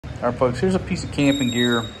All right, folks, here's a piece of camping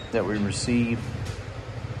gear that we received.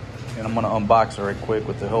 And I'm gonna unbox it right quick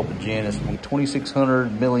with the help of Janice.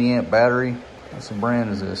 2600 milliamp battery. What's the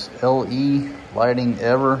brand is this? LE Lighting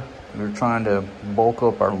Ever. We're trying to bulk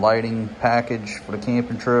up our lighting package for the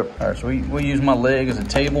camping trip. All right, so we'll use my leg as a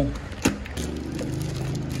table.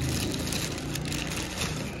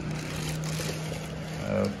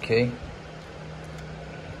 Okay.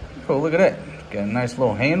 Oh, look at that. Got a nice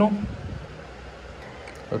little handle.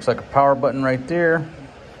 Looks like a power button right there.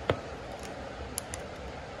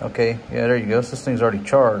 Okay, yeah, there you go. So this thing's already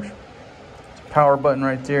charged. It's a power button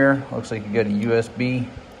right there. Looks like you got a USB.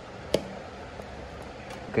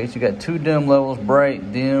 Okay, so you got 2 dim levels,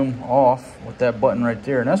 bright, dim, off, with that button right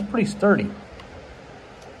there. And that's pretty sturdy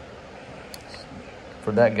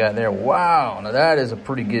for that guy there. Wow, now that is a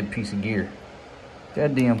pretty good piece of gear.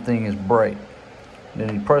 That damn thing is bright.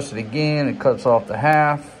 Then you press it again, it cuts off the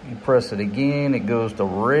half. You press it again, it goes to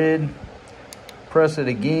red. Press it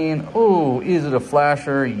again. Oh, is it a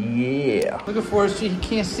flasher? Yeah. Looking for us, he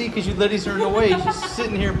can't see because you ladies are in the way. He's just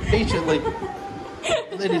sitting here patiently.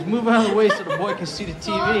 Ladies, move out of the way so the boy can see the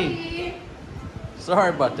TV.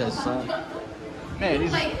 Sorry about that, son. Man,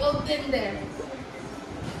 he's like, well, in there.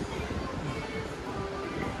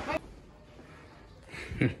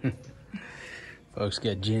 Folks,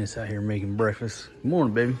 got Janice out here making breakfast. Good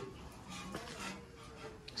morning, baby.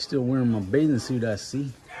 Still wearing my bathing suit, I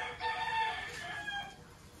see.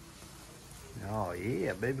 Oh,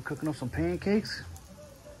 yeah, baby, cooking up some pancakes.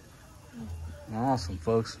 Awesome,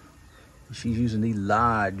 folks. She's using the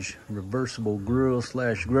Lodge reversible grill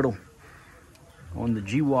 / griddle on the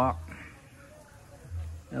G-Wok.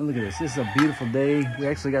 Now, look at this. This is a beautiful day. We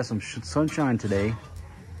actually got some sunshine today.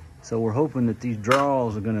 So we're hoping that these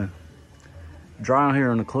draws are gonna dry out here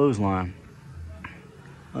on the clothesline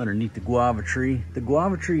underneath the guava tree. The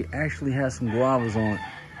guava tree actually has some guavas on it.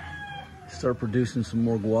 Start producing some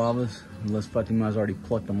more guavas, unless Fatima's already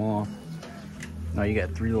plucked them off. Now you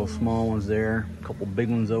got 3 little small ones there, a couple big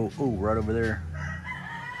ones right over there.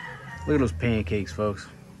 Look at those pancakes, folks.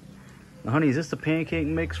 Now, honey, is this the pancake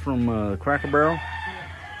mix from Cracker Barrel?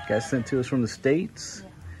 Got sent to us from the States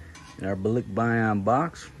in our Balik Bayan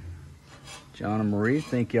box. John and Marie,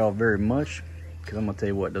 thank y'all very much. Because I'm going to tell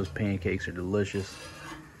you what, those pancakes are delicious.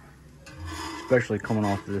 Especially coming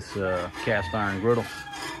off this cast iron griddle.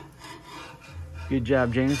 Good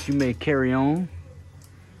job, Janice. You may carry on.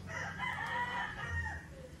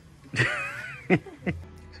 So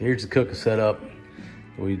here's the cooker setup.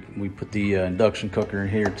 We put the induction cooker in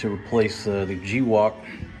here to replace the G-Wok.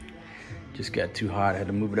 Just got too hot. I had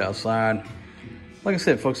to move it outside. Like I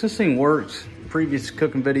said, folks, this thing works. Previous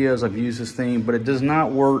cooking videos, I've used this thing, but it does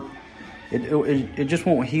not work. It just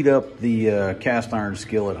won't heat up the cast iron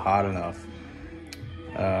skillet hot enough.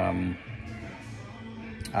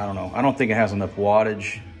 I don't know. I don't think it has enough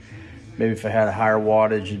wattage. Maybe if it had a higher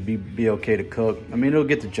wattage, it'd be okay to cook. I mean, it'll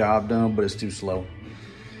get the job done, but it's too slow.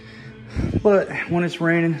 But when it's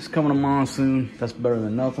raining, it's coming a monsoon. That's better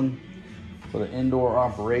than nothing for the indoor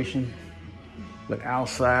operation. But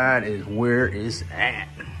outside is where it's at.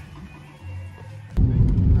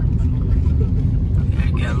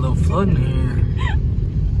 Yeah, got a little flooding here.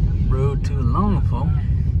 Road to Olongapo.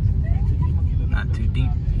 Not too deep.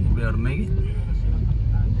 We'll be able to make it.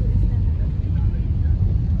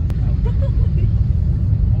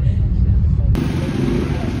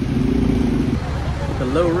 The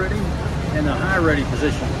low ready and the high ready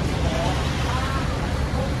position.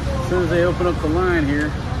 As soon as they open up the line here,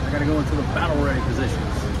 I gotta go into the battle ready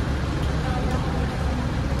positions.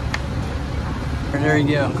 And there you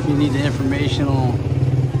go. You need the information on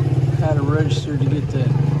how to register to get the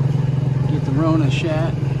Rona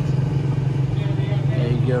shot.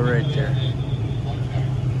 There you go, right there.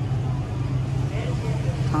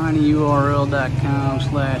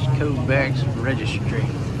 tinyurl.com/codebacks registry.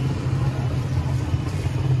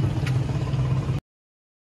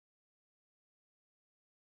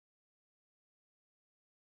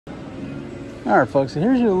 All right, folks, so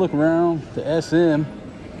here's your look around the SM.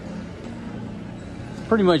 It's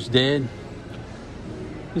pretty much dead.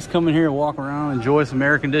 Just come in here and walk around, enjoy some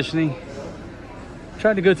air conditioning.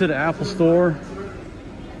 Tried to go to the Apple store.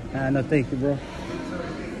 No, thank you, bro.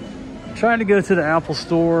 Tried to go to the Apple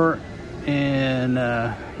store, and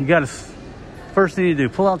you gotta, first thing you do,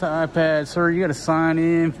 pull out the iPad. Sir, you gotta sign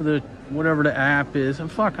in for the whatever the app is. And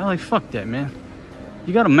fuck that, man.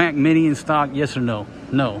 You got a Mac Mini in stock, yes or no?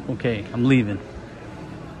 No, okay, I'm leaving.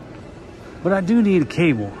 But I do need a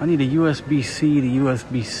cable. I need a USB-C to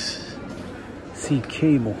USB-C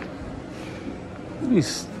cable.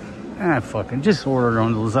 Fucking just order it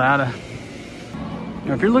on Lazada.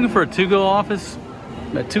 Now, if you're looking for a to-go office,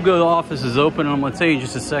 That to-go office is open, and I'm gonna tell you in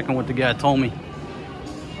just a second what the guy told me.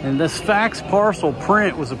 And this fax parcel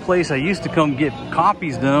print was a place I used to come get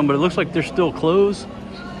copies done, but it looks like they're still closed.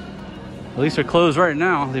 At least they're closed right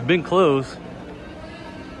now. They've been closed.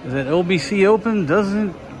 Is that OBC open?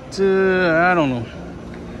 Doesn't, I don't know.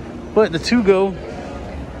 But the to-go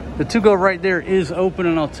right there is open,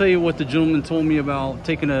 and I'll tell you what the gentleman told me about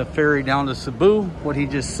taking a ferry down to Cebu, what he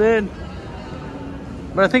just said.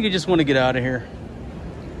 But I think you just want to get out of here.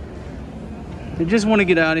 You just want to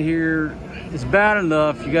get out of here. It's bad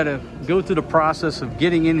enough. You got to go through the process of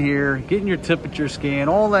getting in here, getting your temperature scan,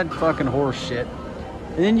 all that fucking horse shit.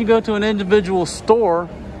 And then you go to an individual store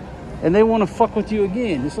and they want to fuck with you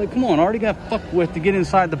again. It's like, come on, I already got fucked with to get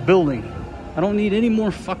inside the building. I don't need any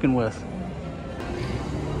more fucking with.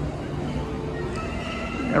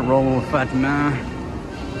 Got rolling with Fatima.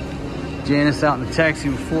 Janice out in the taxi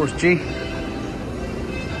with Force G.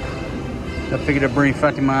 I figured I'd bring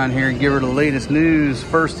Fatima in here and give her the latest news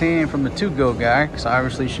firsthand from the to-go guy, because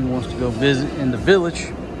obviously she wants to go visit in the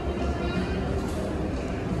village.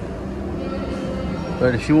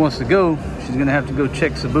 But if she wants to go, she's gonna have to go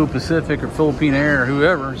check Cebu Pacific or Philippine Air or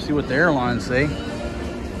whoever, see what the airlines say.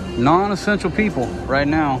 Non-essential people right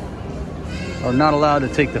now are not allowed to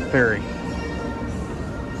take the ferry.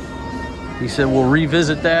 He said we'll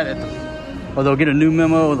revisit that or they'll get a new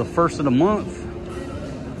memo the first of the month.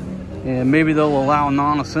 And maybe they'll allow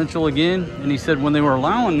non-essential again. And he said when they were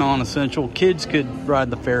allowing non-essential, kids could ride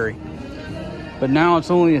the ferry. But now it's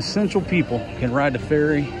only essential people can ride the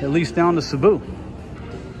ferry, at least down to Cebu.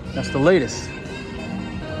 That's the latest.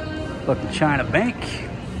 Fucking China Bank.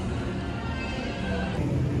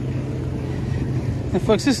 And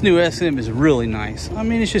folks, this new SM is really nice. I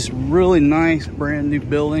mean, it's just really nice, brand new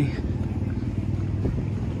building.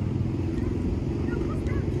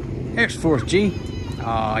 Here's Force G.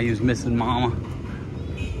 Oh, he was missing Mama.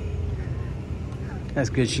 That's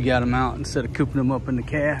good she got him out instead of cooping him up in the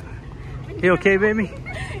cab. You okay, baby?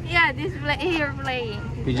 Yeah, here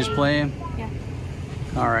playing. You just playing? Yeah.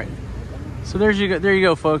 All right. So there you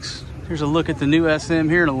go, folks. Here's a look at the new SM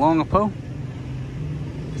here in Olongapo.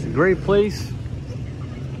 It's a great place.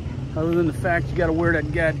 Other than the fact you got to wear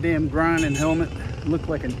that goddamn grinding helmet, look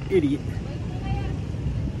like an idiot.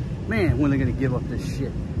 Man, when are they gonna give up this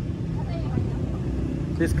shit?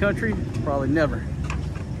 This country? Probably never.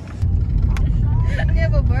 You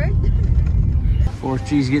have a bird? Force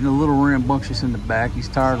G's getting a little rambunctious in the back. He's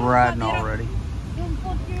tired of riding already.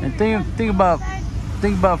 And think about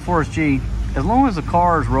Force G. As long as the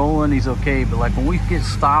car is rolling, he's okay. But like when we get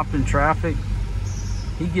stopped in traffic,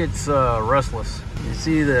 he gets restless. It's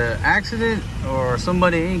either accident or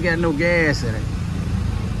somebody ain't got no gas in it.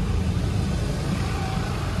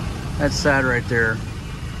 That's sad right there.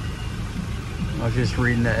 I was just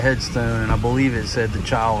reading that headstone and I believe it said the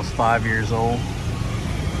child was 5 years old.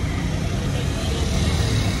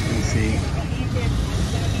 Let me see.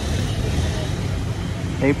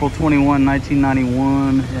 April 21,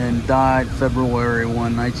 1991 and died February 1,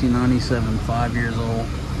 1997, 5 years old.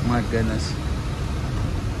 My goodness.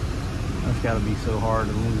 That's gotta be so hard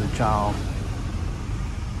to lose a child.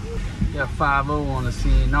 Got 5-0 on the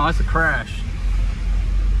scene. No, it's a crash.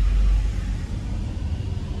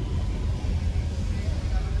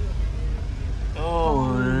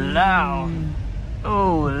 Oh, loud.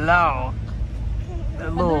 Oh, loud.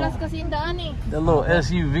 That little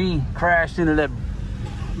SUV crashed into that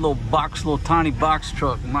little tiny box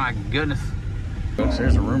truck. My goodness. Folks,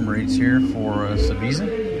 there's the room rates here for Subic.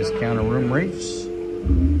 Discounted room rates.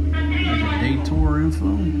 There's your day tour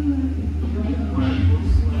info.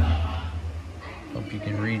 Hope you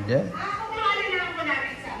can read that.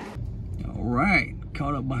 All right.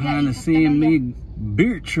 Caught up behind the CME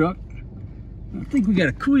beer truck. I think we got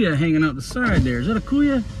a kuya hanging out the side there. Is that a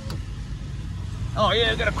kuya? Oh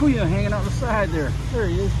yeah, got a kuya hanging out the side there. There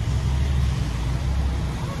he is.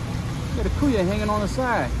 Got a kuya hanging on the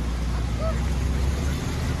side.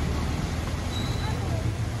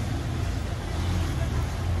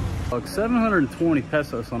 Look, 720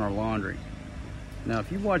 pesos on our laundry. Now, if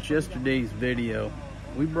you watch yesterday's video,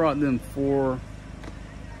 we brought them four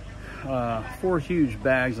huge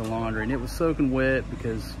bags of laundry, and it was soaking wet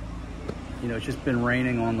because, you know, it's just been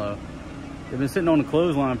raining they've been sitting on the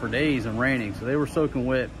clothesline for days and raining, so they were soaking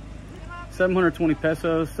wet. 720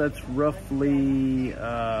 pesos, that's roughly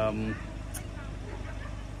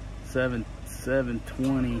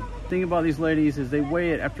 720. The thing about these ladies is they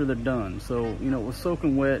weigh it after they're done. So, you know, it was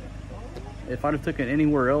soaking wet. If I'd have took it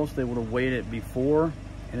anywhere else, they would have weighed it before,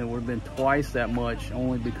 and it would have been twice that much,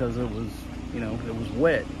 only because it was, you know, it was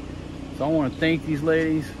wet. So I want to thank these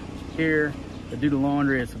ladies here They do the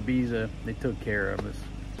laundry at Subic. They took care of us.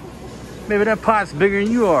 Maybe that pot's bigger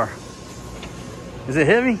than you are. Is it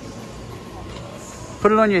heavy?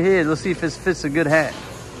 Put it on your head. Let's see if it fits a good hat.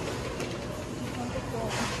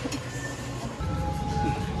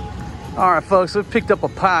 All right, folks, we picked up a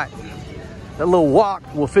pot. That little wok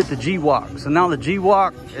will fit the G-Wok. So now the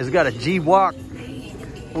G-Wok has got a G-Wok.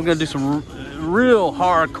 We're gonna do some real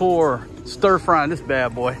hardcore stir frying this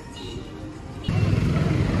bad boy.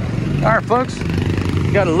 All right, folks,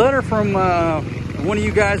 got a letter from one of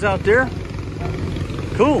you guys out there.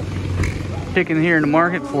 Cool. Picking here in the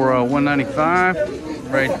market for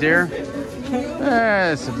 $1.95 right there.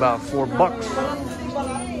 That's about $4.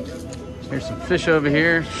 Here's some fish over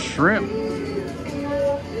here, shrimp.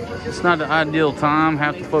 It's not the ideal time.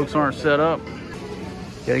 Half the folks aren't set up.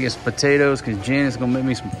 Gotta get some potatoes because Janet's gonna make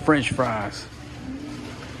me some French fries.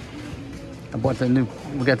 I bought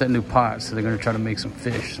we got that new pot, so they're gonna try to make some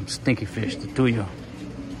fish, some stinky fish, the tuyo.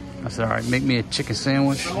 I said, all right, make me a chicken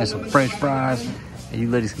sandwich and some French fries, and you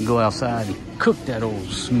ladies can go outside and cook that old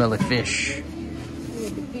smelly fish.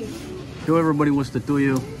 Show everybody what's the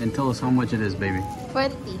tuyo and tell us how much it is, baby.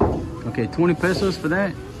 20. Okay, 20 pesos for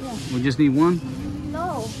that? Yeah. We just need one?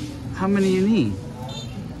 No. How many you need?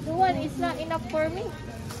 The one is not enough for me.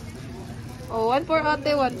 Oh, one for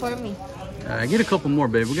Ate, one for me. Get a couple more,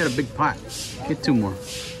 babe. We got a big pot. Get 2 more.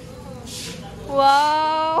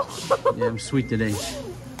 Wow. Yeah, I'm sweet today.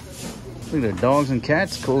 Look at the dogs and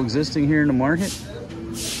cats coexisting here in the market.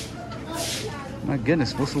 My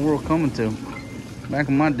goodness, what's the world coming to? Back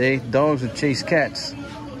in my day, dogs would chase cats.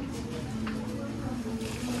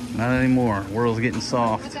 Not anymore. World's getting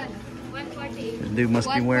soft. 148. This dude must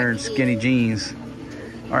be wearing skinny jeans.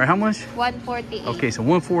 All right, how much? 148. Okay, so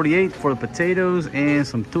 148 for the potatoes and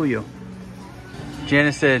some tuyo.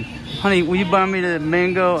 Janet said, honey, will you buy me the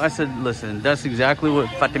mango? I said, listen, that's exactly what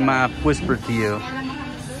Fatima whispered to you.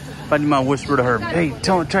 Fatima whispered to her, hey,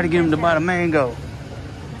 try to get him to buy the mango.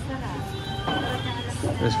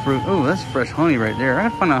 There's fruit. Oh, that's fresh honey right there. I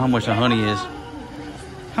gotta find out how much the honey is.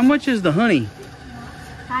 How much is the honey?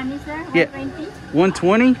 Honey, sir? 120? Yeah.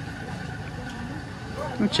 120?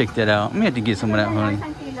 Let me check that out. I'm gonna have to get some of that honey.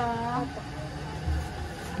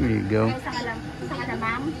 Here you go.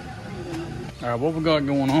 All right, what we got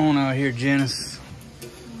going on out here, Janice?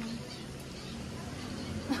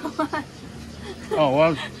 Oh,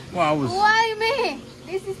 well, I was... Why me?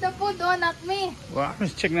 This is the food, oh, not me. Well, I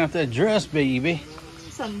was checking out that dress, baby.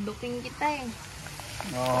 Sanduking kita eh.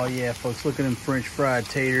 Oh, yeah, folks. Look at them French fried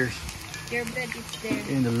taters. Your bread is there.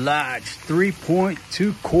 In the large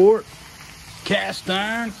 3.2 quart cast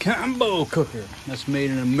iron combo cooker. That's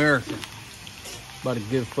made in America. About to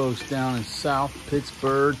give folks down in South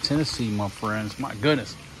Pittsburgh, Tennessee, my friends. My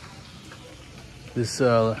goodness. This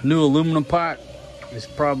new aluminum pot is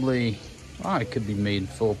probably, well, it could be made in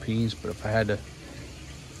the Philippines, but if I had to,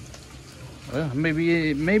 well,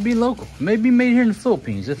 maybe it may be local. Maybe made here in the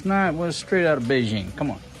Philippines. If not, well, straight out of Beijing.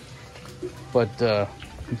 Come on. But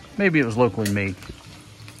maybe it was locally made.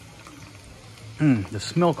 The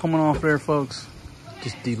smell coming off there, folks,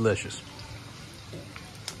 just delicious.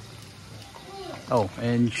 Oh,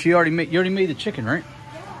 and you already made the chicken, right?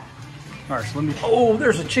 All right, so let me, oh,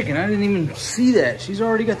 there's a chicken. I didn't even see that. She's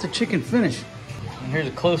already got the chicken finished. And here's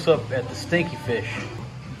a close-up at the stinky fish.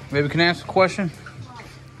 Maybe can I ask a question?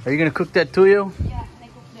 Are you gonna cook that tuyo? Yeah, I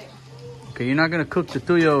cook there. Okay, you're not gonna cook the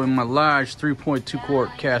tuyo in my large 3.2 quart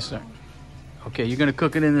cast iron. Okay, you're gonna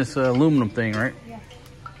cook it in this aluminum thing, right? Yeah.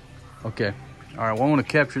 Okay. All right, well, I want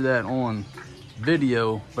to capture that on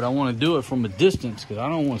video, but I want to do it from a distance because I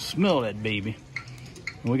don't want to smell that baby.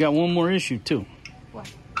 And we got one more issue too. What?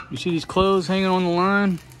 You see these clothes hanging on the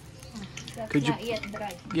line? That's Could you? not yet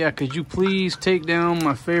dry. Yeah, could you please take down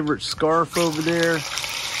my favorite scarf over there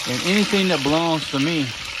and anything that belongs to me?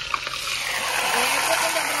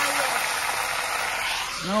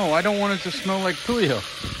 No, I don't want it to smell like tuyo.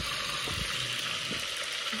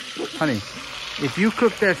 Honey, if you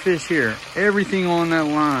cook that fish here, everything on that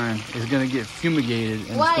line is going to get fumigated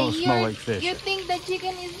and it's going to smell like fish. You think the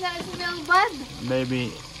chicken is not smell bad?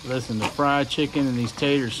 Baby, listen, the fried chicken and these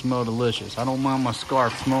taters smell delicious. I don't mind my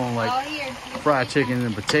scarf smelling like fried chicken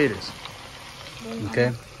and potatoes.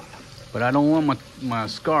 Okay? But I don't want my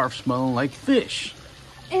scarf smelling like fish.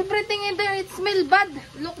 Everything in there, it smells bad.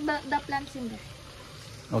 Look, the plants in there.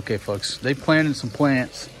 Okay, folks, they planted some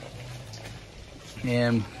plants.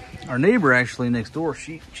 And our neighbor actually next door,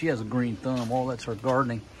 she has a green thumb. All that's her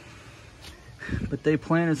gardening. But they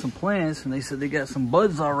planted some plants and they said they got some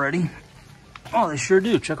buds already. Oh, they sure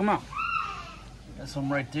do. Check them out. Got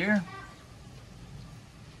some right there.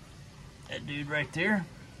 That dude right there.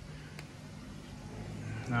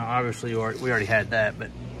 Now, obviously, we already had that, but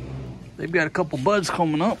they've got a couple buds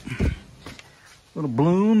coming up. Little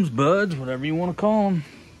blooms, buds, whatever you want to call them.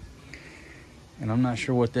 And I'm not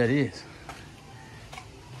sure what that is.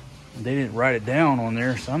 They didn't write it down on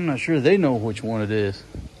there, so I'm not sure they know which one it is.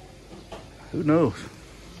 Who knows?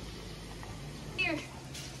 Here.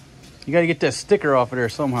 You got to get that sticker off of there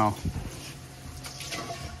somehow.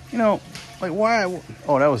 You know, like why?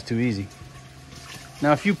 Oh, that was too easy.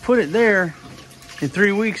 Now, if you put it there, in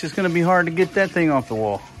 3 weeks, it's going to be hard to get that thing off the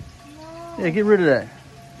wall. No. Yeah, get rid of that.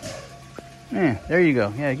 Yeah, there you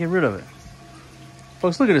go. Yeah, get rid of it.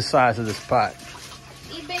 Folks, look at the size of this pot.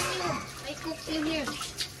 Even you, I cooked in here.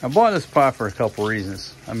 I bought this pot for a couple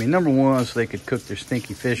reasons. I mean, number one, so they could cook their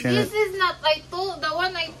stinky fish in it. This is not, the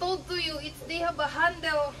one I told to you, they have a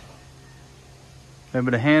handle. Yeah,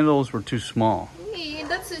 but the handles were too small. Hey,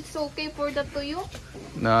 it's okay for that to you?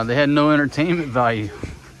 No, they had no entertainment value.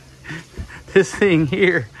 This thing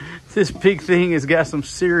here, this big thing has got some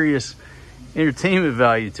serious entertainment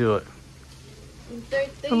value to it.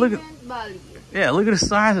 Entertainment value. Yeah, look at the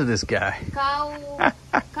size of this guy.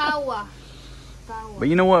 Kawa. But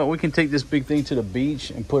you know what? We can take this big thing to the beach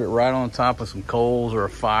and put it right on top of some coals or a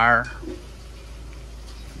fire.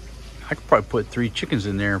 I could probably put 3 chickens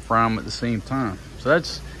in there and fry them at the same time. So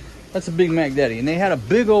that's a Big Mac Daddy. And they had a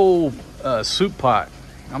big old soup pot.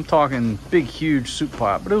 I'm talking big, huge soup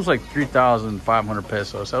pot. But it was like 3,500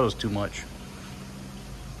 pesos. That was too much.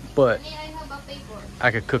 But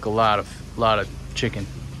I could cook a lot of chicken.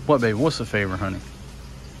 What, baby? What's the favor, honey?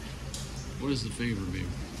 What is the favor, baby?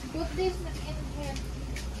 Put this in here.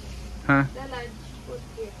 Huh? The large. Put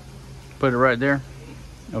here. Put it right there?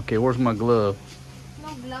 Okay, where's my glove?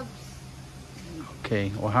 No gloves.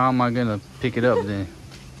 Okay, well, how am I going to pick it up then?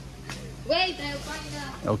 Wait, I'll find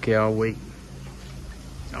out. Okay, I'll wait.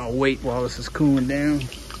 I'll wait while this is cooling down.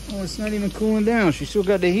 Oh, it's not even cooling down. She still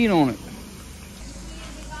got the heat on it.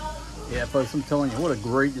 Yeah, folks, I'm telling you, what a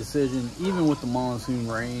great decision. Even with the monsoon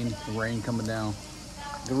rain, the rain coming down.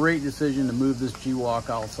 Great decision to move this G-Wok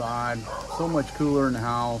outside. So much cooler in the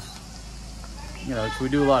house. You know, we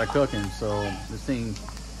do a lot of cooking, so this thing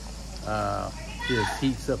just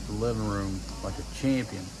heats up the living room like a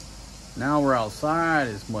champion. Now we're outside,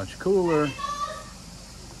 it's much cooler.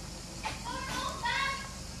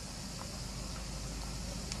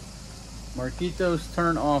 Marquitos,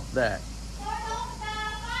 turn off that.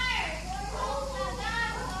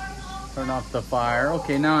 Turn off the fire.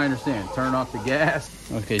 Okay, now I understand. Turn off the gas.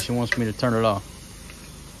 Okay, she wants me to turn it off.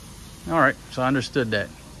 All right, so I understood that.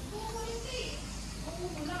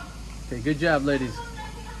 Okay, good job, ladies.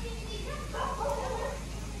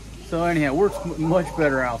 So anyhow, it works much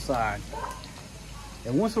better outside.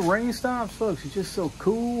 And once the rain stops, folks, it's just so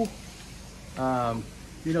cool.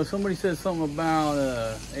 You know, somebody said something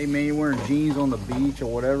about, hey man, you're wearing jeans on the beach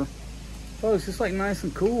or whatever. Folks, it's like nice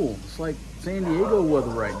and cool. It's like San Diego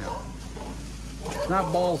weather right now. It's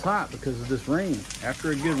not balls hot because of this rain.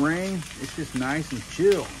 After a good rain, it's just nice and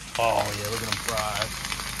chill. Oh yeah, look at them fries.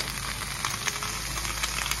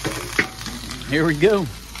 Here we go.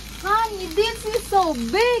 Honey, this is so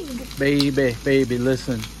big. Baby,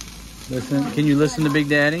 listen. Listen. Can you listen to Big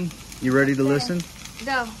Daddy? You ready to listen?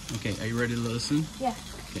 Go. Okay, are you ready to listen? Yeah.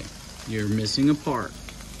 Okay. You're missing a part.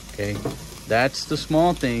 Okay. That's the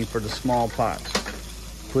small thing for the small pots.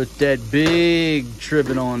 Put that big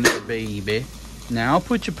trivet on there, baby. Now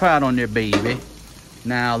put your pot on there, baby.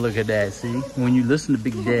 Now look at that, see? When you listen to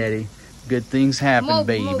Big Daddy, good things happen,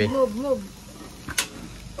 baby. Move.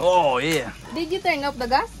 Oh, yeah. Did you turn up the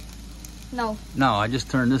gas? No. No, I just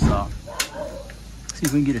turned this off. See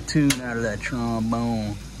if we can get a tune out of that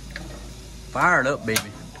trombone. Fire it up,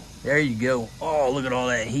 baby. There you go. Oh, look at all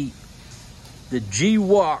that heat. The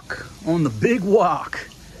G-Wok on the big wok.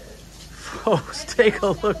 Folks, take a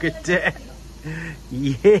look at that.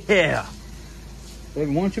 Yeah.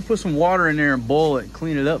 Baby, why don't you put some water in there and boil it and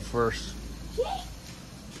clean it up first?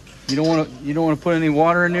 You don't want to put any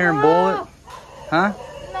water in there and boil it? Huh?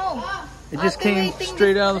 No. It just came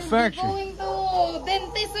straight out of the factory. Going to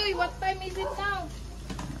dentist. What time is it now?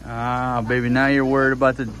 Ah, baby, now you're worried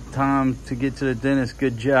about the time to get to the dentist.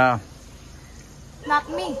 Good job. Not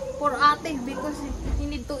me, for ate, because he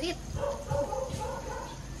need to eat.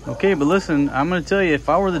 Okay, but listen, I'm going to tell you, if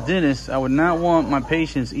I were the dentist, I would not want my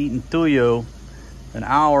patients eating tuyo an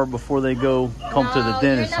hour before they come to the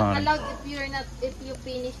dentist, honey. You're not allowed, if you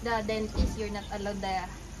finish the dentist, you're not allowed to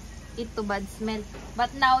eat to bad smell.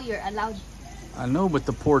 But now you're allowed. I know, but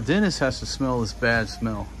the poor dentist has to smell this bad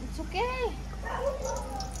smell. It's okay.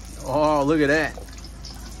 Oh, look at that.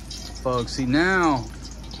 Folks, see now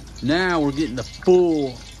we're getting the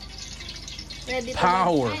full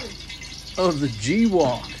power of the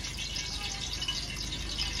G-Wok.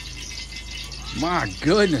 My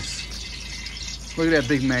goodness. Look at that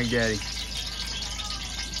Big Mac Daddy.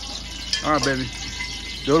 All right, baby.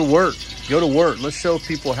 Go to work. Go to work. Let's show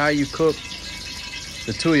people how you cook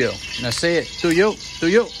the tuyo. Now say it. Tuyo.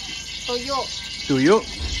 Tuyo. Tuyo. Tuyo.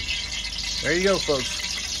 There you go,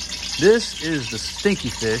 folks. This is the stinky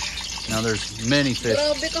fish. Now there's many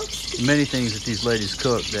fish, many things that these ladies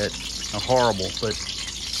cook that are horrible, but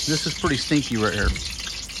this is pretty stinky right here.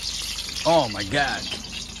 Oh my God.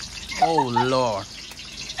 Oh Lord.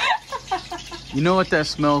 You know what that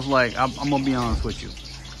smells like? I'm gonna be honest with you.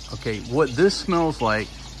 Okay, what this smells like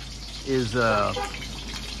is,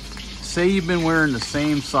 say you've been wearing the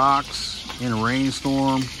same socks in a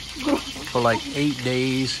rainstorm for like 8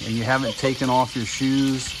 days and you haven't taken off your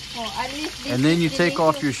shoes. And then you take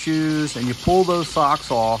off your shoes and you pull those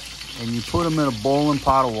socks off and you put them in a boiling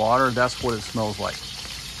pot of water. That's what it smells like.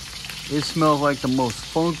 It smells like the most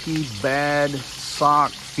funky, bad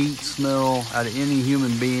sock feet smell out of any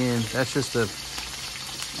human being. That's just a,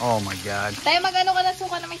 oh my God.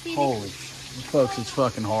 Holy folks, it's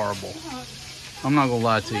fucking horrible. I'm not gonna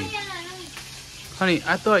lie to you. Honey,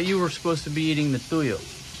 I thought you were supposed to be eating the tuyo.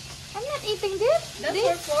 I'm not eating this.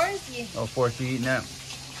 That's for Forky. Oh, Forky eating that.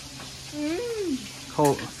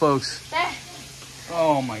 Oh, folks.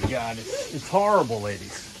 Oh my God, it's horrible,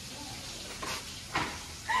 ladies.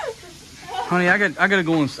 Honey, I gotta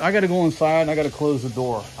go inside. I gotta close the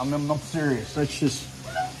door. I'm serious. That's just,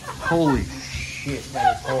 holy shit,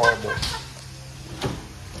 that is horrible.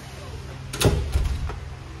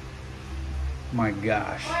 My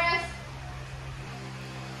gosh.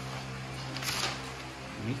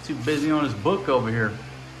 He's too busy on his book over here.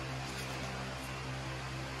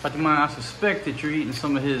 Fatima, I suspect that you're eating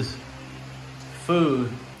some of his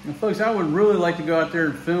food. And folks, I would really like to go out there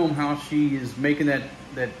and film how she is making that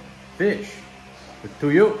fish. The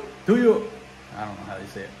tuyo. I don't know how they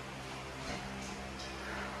say it.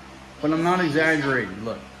 But I'm not exaggerating.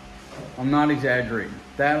 Look, I'm not exaggerating.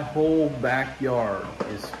 That whole backyard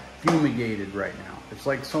is fumigated right now. It's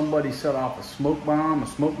like somebody set off a smoke bomb, a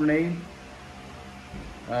smoke grenade.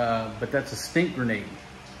 But that's a stink grenade.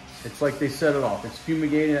 It's like they set it off. It's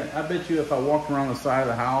fumigated. I bet you if I walked around the side of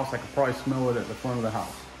the house, I could probably smell it at the front of the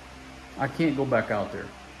house. I can't go back out there.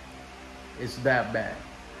 It's that bad.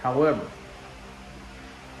 However,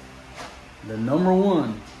 the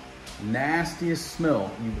 #1 nastiest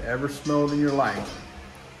smell you've ever smelled in your life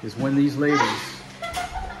is when these ladies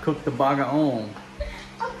cook the bagaon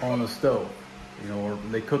on the stove. You know, or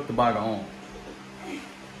they cook the bagaon.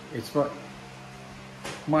 It's,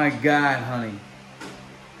 my God, honey.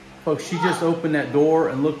 Folks, she just opened that door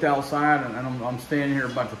and looked outside, and I'm standing here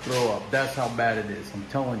about to throw up. That's how bad it is. I'm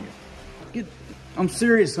telling you. I'm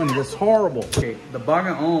serious, honey. That's horrible. Okay, the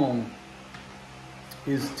bagaon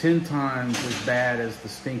is 10 times as bad as the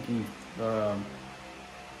stinky,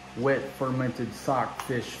 wet, fermented sock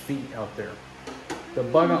fish feet out there. The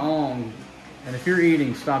bagaon, and if you're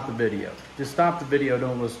eating, stop the video. Just stop the video.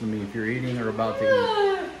 Don't listen to me if you're eating or about to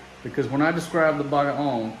eat. Because when I describe the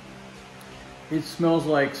bagaon, it smells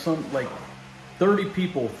like 30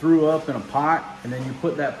 people threw up in a pot, and then you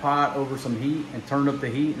put that pot over some heat and turned up the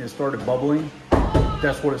heat and it started bubbling.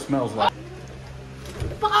 That's what it smells like.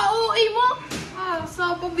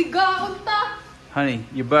 Honey,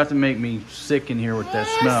 you're about to make me sick in here with that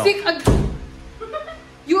smell. Sick.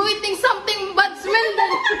 You eating something bad smell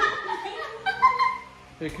then?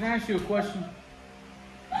 Hey, can I ask you a question?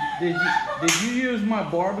 Did you use my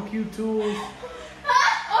barbecue tools?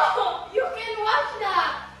 Oh, you can wash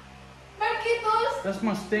that. Marquitos. That's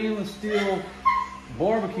my stainless steel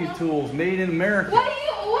barbecue tools made in America. Why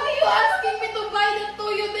you asking me to buy that to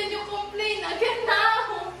you, then you complain again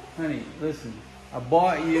now? Honey, listen. I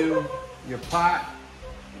bought you your pot.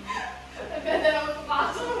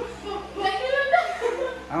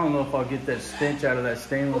 I don't know if I'll get that stench out of that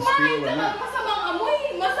stainless steel or not.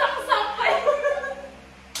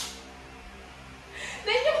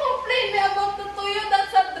 Then you complain me about the tuyo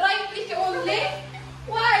that's a dry fish only?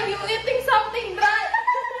 Why? You eating something dry?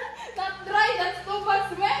 Not dry, that's too bad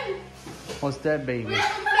smell. What's that, baby?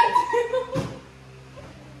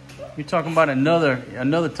 You're talking about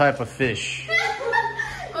another type of fish. Yeah,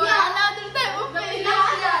 another type of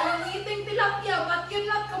tilapia. You're eating tilapia, but you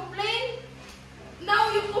not complain.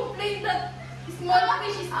 Now you complain that small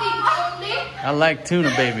fish is stinky only. I like tuna,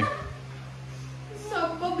 baby.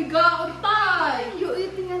 So, pabigaon tayo. You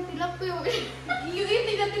eating a tilapia. You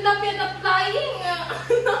eating a tilapia not flying.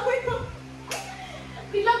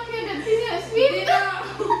 Tilapia na sweet.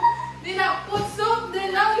 Di na put soup,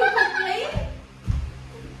 then now you complain?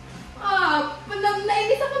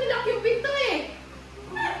 Nainis ako nila yung pinto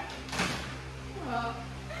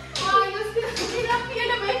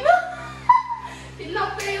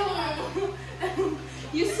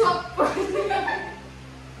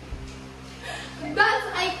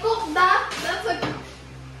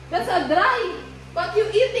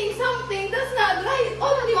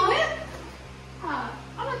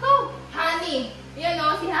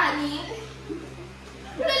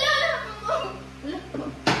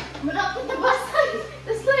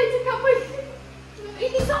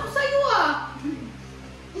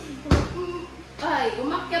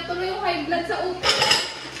Umakyat tuloy yung high blood sa utak.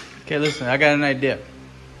 Okay, listen, I got an idea.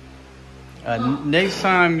 Next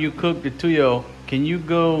time you cook the tuyo, can you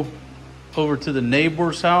go over to the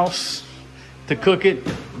neighbor's house to cook it?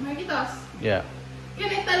 Marquitos, Yeah. can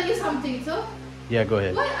I tell you something, so? Yeah, go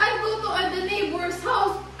ahead. Why I go to the neighbor's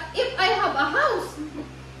house if I have a house?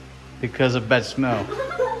 Because of bad smell.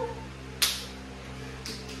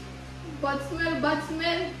 Bad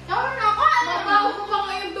smell. Mabaho ko ba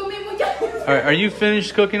ngayon dumi mo dyan? Alright, are you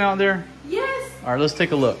finished cooking out there? Yes. Alright, let's take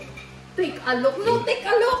a look. Take a look. No, take a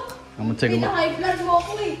look. I'm gonna take a look. High blood mo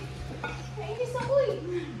ako eh. Nainis ako eh.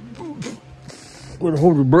 Better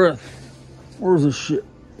hold your breath. Where's this shit?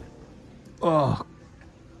 Oh,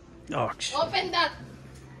 shit. Open that.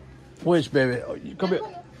 Which, baby? Oh, you come here.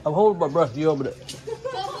 I'm holding my breath. You open it.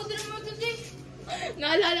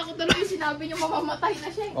 Naalala ko tuloy yung sinabi niyo mamamatay na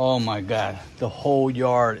siya. Oh my God. The whole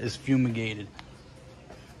yard is fumigated.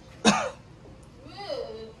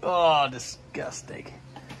 Oh, disgusting.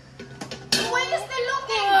 Why you still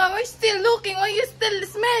looking? Why still looking? Why you still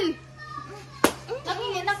smell?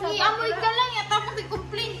 Amoy ka lang yan, tapos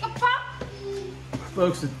i-complain ka pa.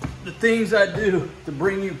 Folks, the things I do to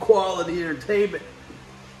bring you quality entertainment.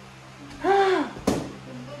 Ayan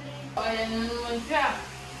na naman siya.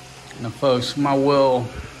 Now, folks, my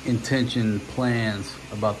well-intentioned plans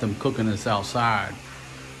about them cooking this outside.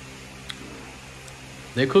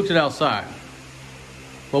 They cooked it outside.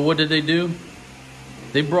 But what did they do?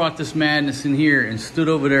 They brought this madness in here and stood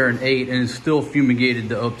over there and ate, and it's still fumigated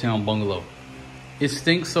the Uptown Bungalow. It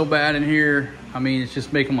stinks so bad in here. I mean, it's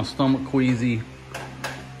just making my stomach queasy.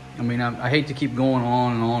 I mean, I hate to keep going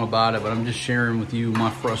on and on about it, but I'm just sharing with you my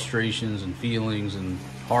frustrations and feelings and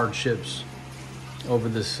hardships over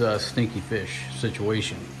this stinky fish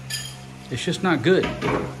situation. It's just not good.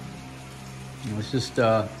 You know, it's just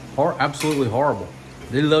absolutely horrible.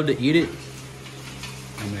 They love to eat it.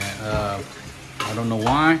 I mean, I don't know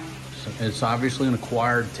why. It's obviously an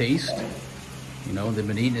acquired taste. You know, they've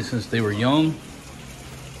been eating it since they were young.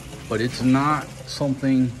 But it's not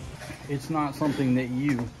something that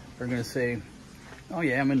you are gonna say, oh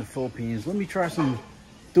yeah, I'm in the Philippines, let me try some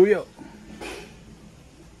tuyo.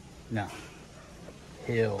 No.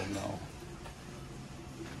 Hell no.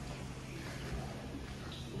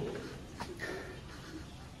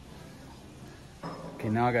 Okay,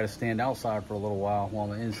 now I gotta stand outside for a little while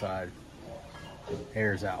the inside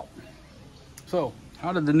airs out. So,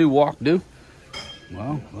 how did the new wok do?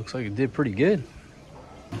 Well, looks like it did pretty good.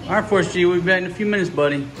 All right, Force G, we'll be back in a few minutes,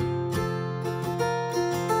 buddy.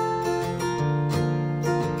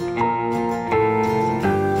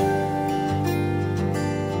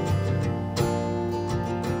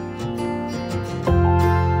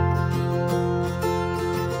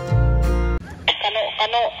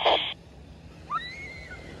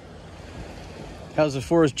 How's it,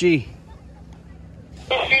 Forrest G?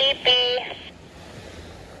 Sleepy.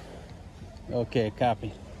 Okay,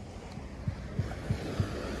 copy.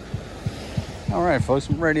 All right, folks,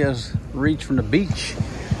 I'm ready to reach from the beach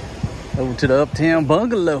over to the Uptown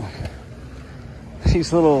Bungalow.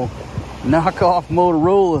 These little knockoff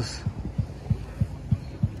Motorola's.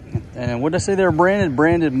 And what did I say they were branded?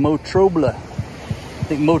 Branded Motrobla. I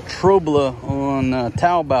think Motrobla on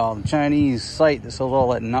Taobao, the Chinese site that sells all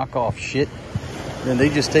that knockoff shit. Then they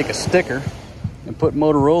just take a sticker and put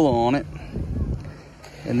Motorola on it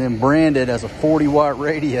and then brand it as a 40-watt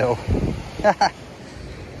radio.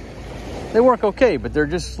 They work okay, but they're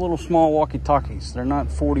just little small walkie-talkies. They're not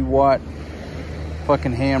 40-watt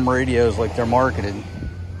fucking ham radios like they're marketed.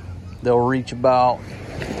 They'll reach about,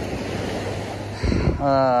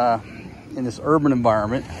 in this urban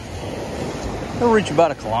environment, they'll reach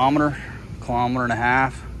about a kilometer and a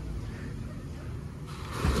half.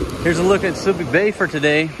 Here's a look at Subic Bay for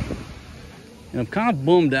today. And I'm kind of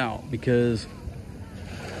bummed out because,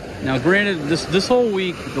 now granted, this whole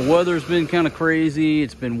week, the weather's been kind of crazy.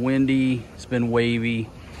 It's been windy, it's been wavy.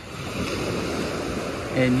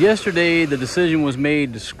 And yesterday, the decision was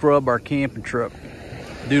made to scrub our camping truck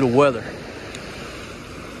due to weather.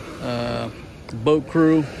 The boat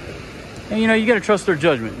crew, and you know, you got to trust their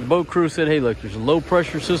judgment. The boat crew said, hey, look, there's a low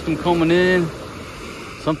pressure system coming in,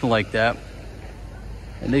 something like that.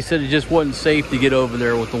 And they said it just wasn't safe to get over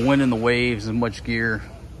there with the wind and the waves and much gear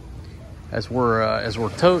as we're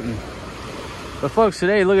toting. But folks,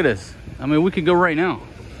 today, look at this. I mean, we could go right now.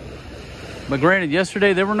 But granted,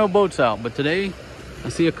 yesterday there were no boats out, but today I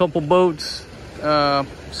see a couple boats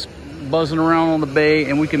buzzing around on the bay,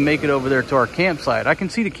 and we can make it over there to our campsite. I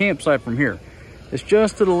can see the campsite from here. It's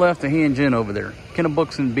just to the left of Hanjin over there,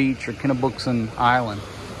 Kinabuxan Beach or Kinabuxan Island.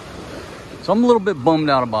 So I'm a little bit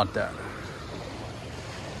bummed out about that.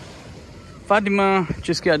 Fatima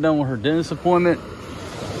just got done with her dentist appointment,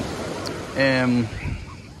 and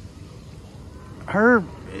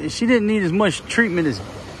she didn't need as much treatment as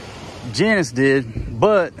Janice did,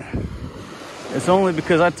 but it's only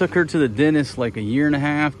because I took her to the dentist like a year and a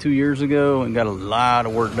half, 2 years ago, and got a lot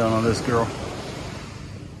of work done on this girl.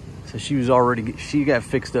 So she got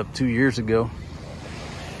fixed up 2 years ago.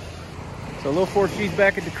 So little 4G's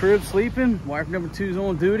back at the crib sleeping. Wife number 2's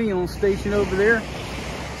on duty, on station over there.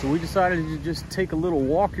 So we decided to just take a little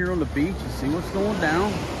walk here on the beach and see what's going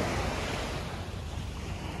down.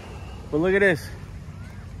 But look at this.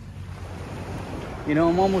 You know,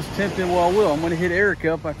 I'm almost tempted, well, I will. I'm gonna hit Eric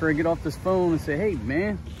up after I get off this phone and say, hey,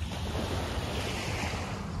 man.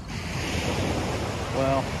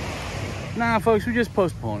 Well, nah, folks, we just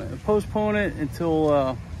postpone it. Postpone it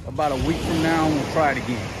until about a week from now, and we'll try it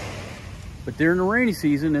again. But during the rainy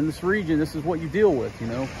season in this region, this is what you deal with, you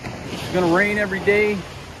know. It's gonna rain every day.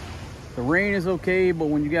 The rain is okay, but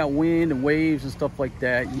when you got wind and waves and stuff like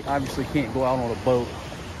that, you obviously can't go out on a boat.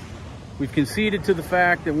 We've conceded to the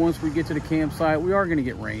fact that once we get to the campsite, we are gonna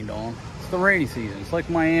get rained on. It's the rainy season. It's like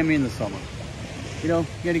Miami in the summer. You know, you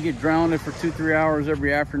gotta get drowned for 2-3 hours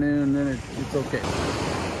every afternoon, and then it's okay.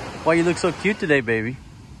 Why you look so cute today, baby?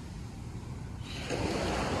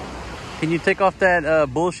 Can you take off that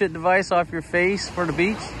bullshit device off your face for the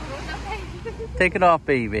beach? Take it off,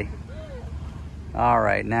 baby. All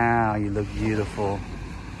right, now you look beautiful.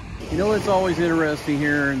 You know what's always interesting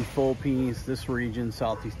here in the Philippines, this region,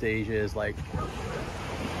 Southeast Asia, is like,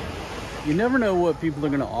 you never know what people are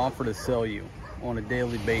gonna offer to sell you on a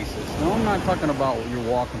daily basis. Now, I'm not talking about when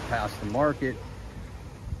you're walking past the market,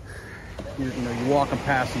 you're walking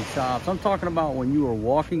past some shops. I'm talking about when you are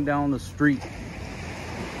walking down the street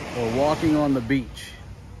or walking on the beach.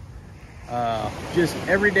 Just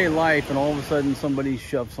everyday life, and all of a sudden somebody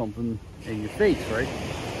shoves something in your face, right?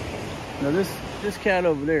 Now this cat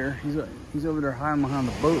over there, he's over there hiding behind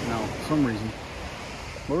the boat now for some reason.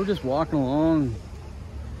 But we're just walking along.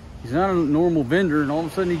 He's not a normal vendor, and all of a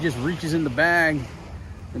sudden he just reaches in the bag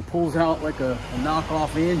and pulls out like a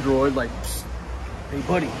knockoff Android, like, hey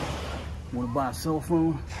buddy, want to buy a cell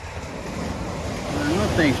phone? No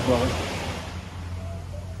thanks, brother.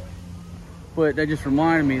 But that just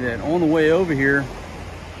reminded me that on the way over here,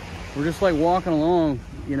 we're just like walking along,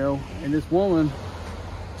 you know, and this woman,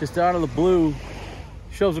 just out of the blue,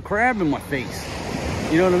 shoves a crab in my face.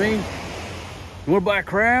 You know what I mean? You want to buy a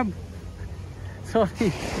crab? So,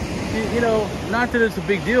 you know, not that it's a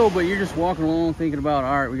big deal, but you're just walking along thinking about,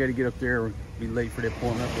 all right, we got to get up there, we'll be late for the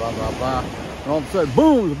appointment, blah, blah, blah. And all of a sudden,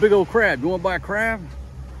 boom, there's a big old crab. You want to buy a crab?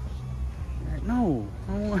 No,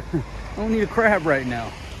 I don't need a crab right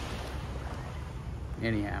now.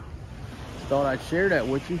 Anyhow, thought I'd share that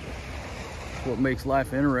with you. It's what makes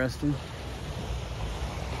life interesting.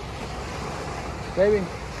 Baby,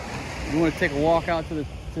 you want to take a walk out to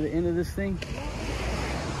the end of this thing?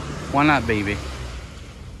 Why not, baby?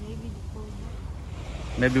 Maybe fall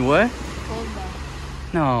down. Maybe what? Fall down.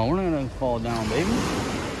 No, we're not gonna fall down, baby.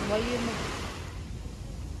 Why you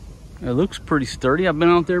not? It looks pretty sturdy. I've been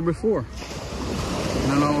out there before.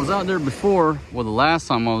 And I was out there before, well, the last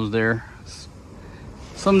time I was there,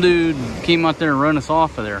 some dude came out there and run us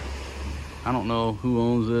off of there. I don't know who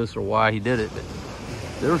owns this or why he did it, but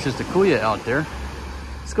there was just a kuya out there.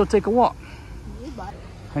 Let's go take a walk.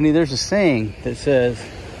 Honey, there's a saying that says,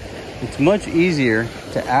 it's much easier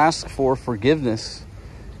to ask for forgiveness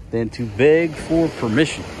than to beg for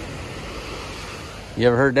permission. You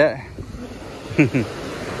ever heard that?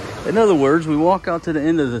 In other words, we walk out to the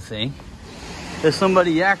end of the thing. If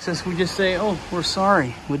somebody yaks us, we just say, oh, we're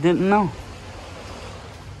sorry, we didn't know.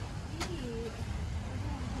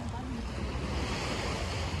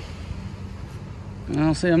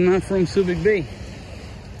 I'll say I'm not from Subic Bay.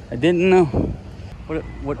 I didn't know.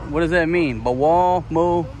 What does that mean? Bawal,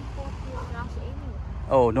 mo?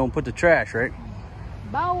 Oh, don't put the trash, right?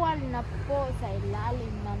 Bawal na po sa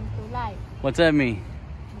ilalim ng tulay. What's that mean?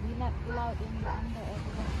 Be not allowed in the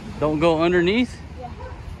under. Don't go underneath? Yeah.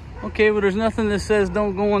 Okay, but there's nothing that says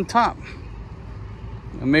don't go on top.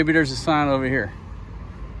 And maybe there's a sign over here.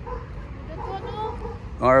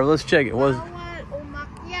 All right, let's check it. Bawal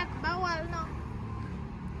umakyat. Bawal no.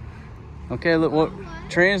 Okay, look, what?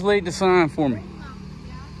 Translate the sign for me.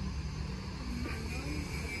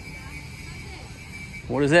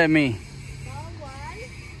 What does that mean?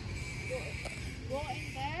 Go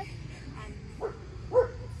in there and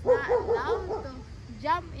not allowed to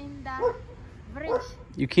jump in the bridge.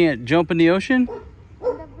 You can't jump in the ocean? In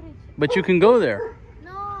the bridge. But you can go there.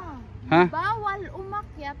 No. Huh? Bawal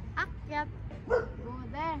umakyat, akyat. Go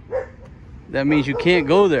there. That means you can't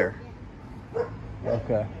go there.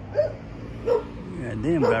 Okay. God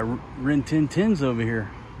damn, got Rin Tin Tins over here.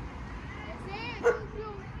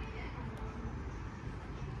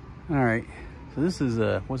 All right, so this is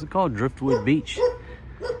what's it called? Driftwood Beach.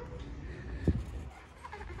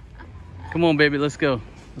 Come on, baby, let's go.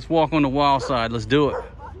 Let's walk on the wild side. Let's do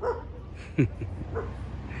it.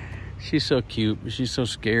 She's so cute, but she's so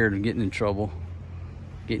scared of getting in trouble,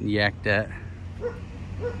 getting yacked at.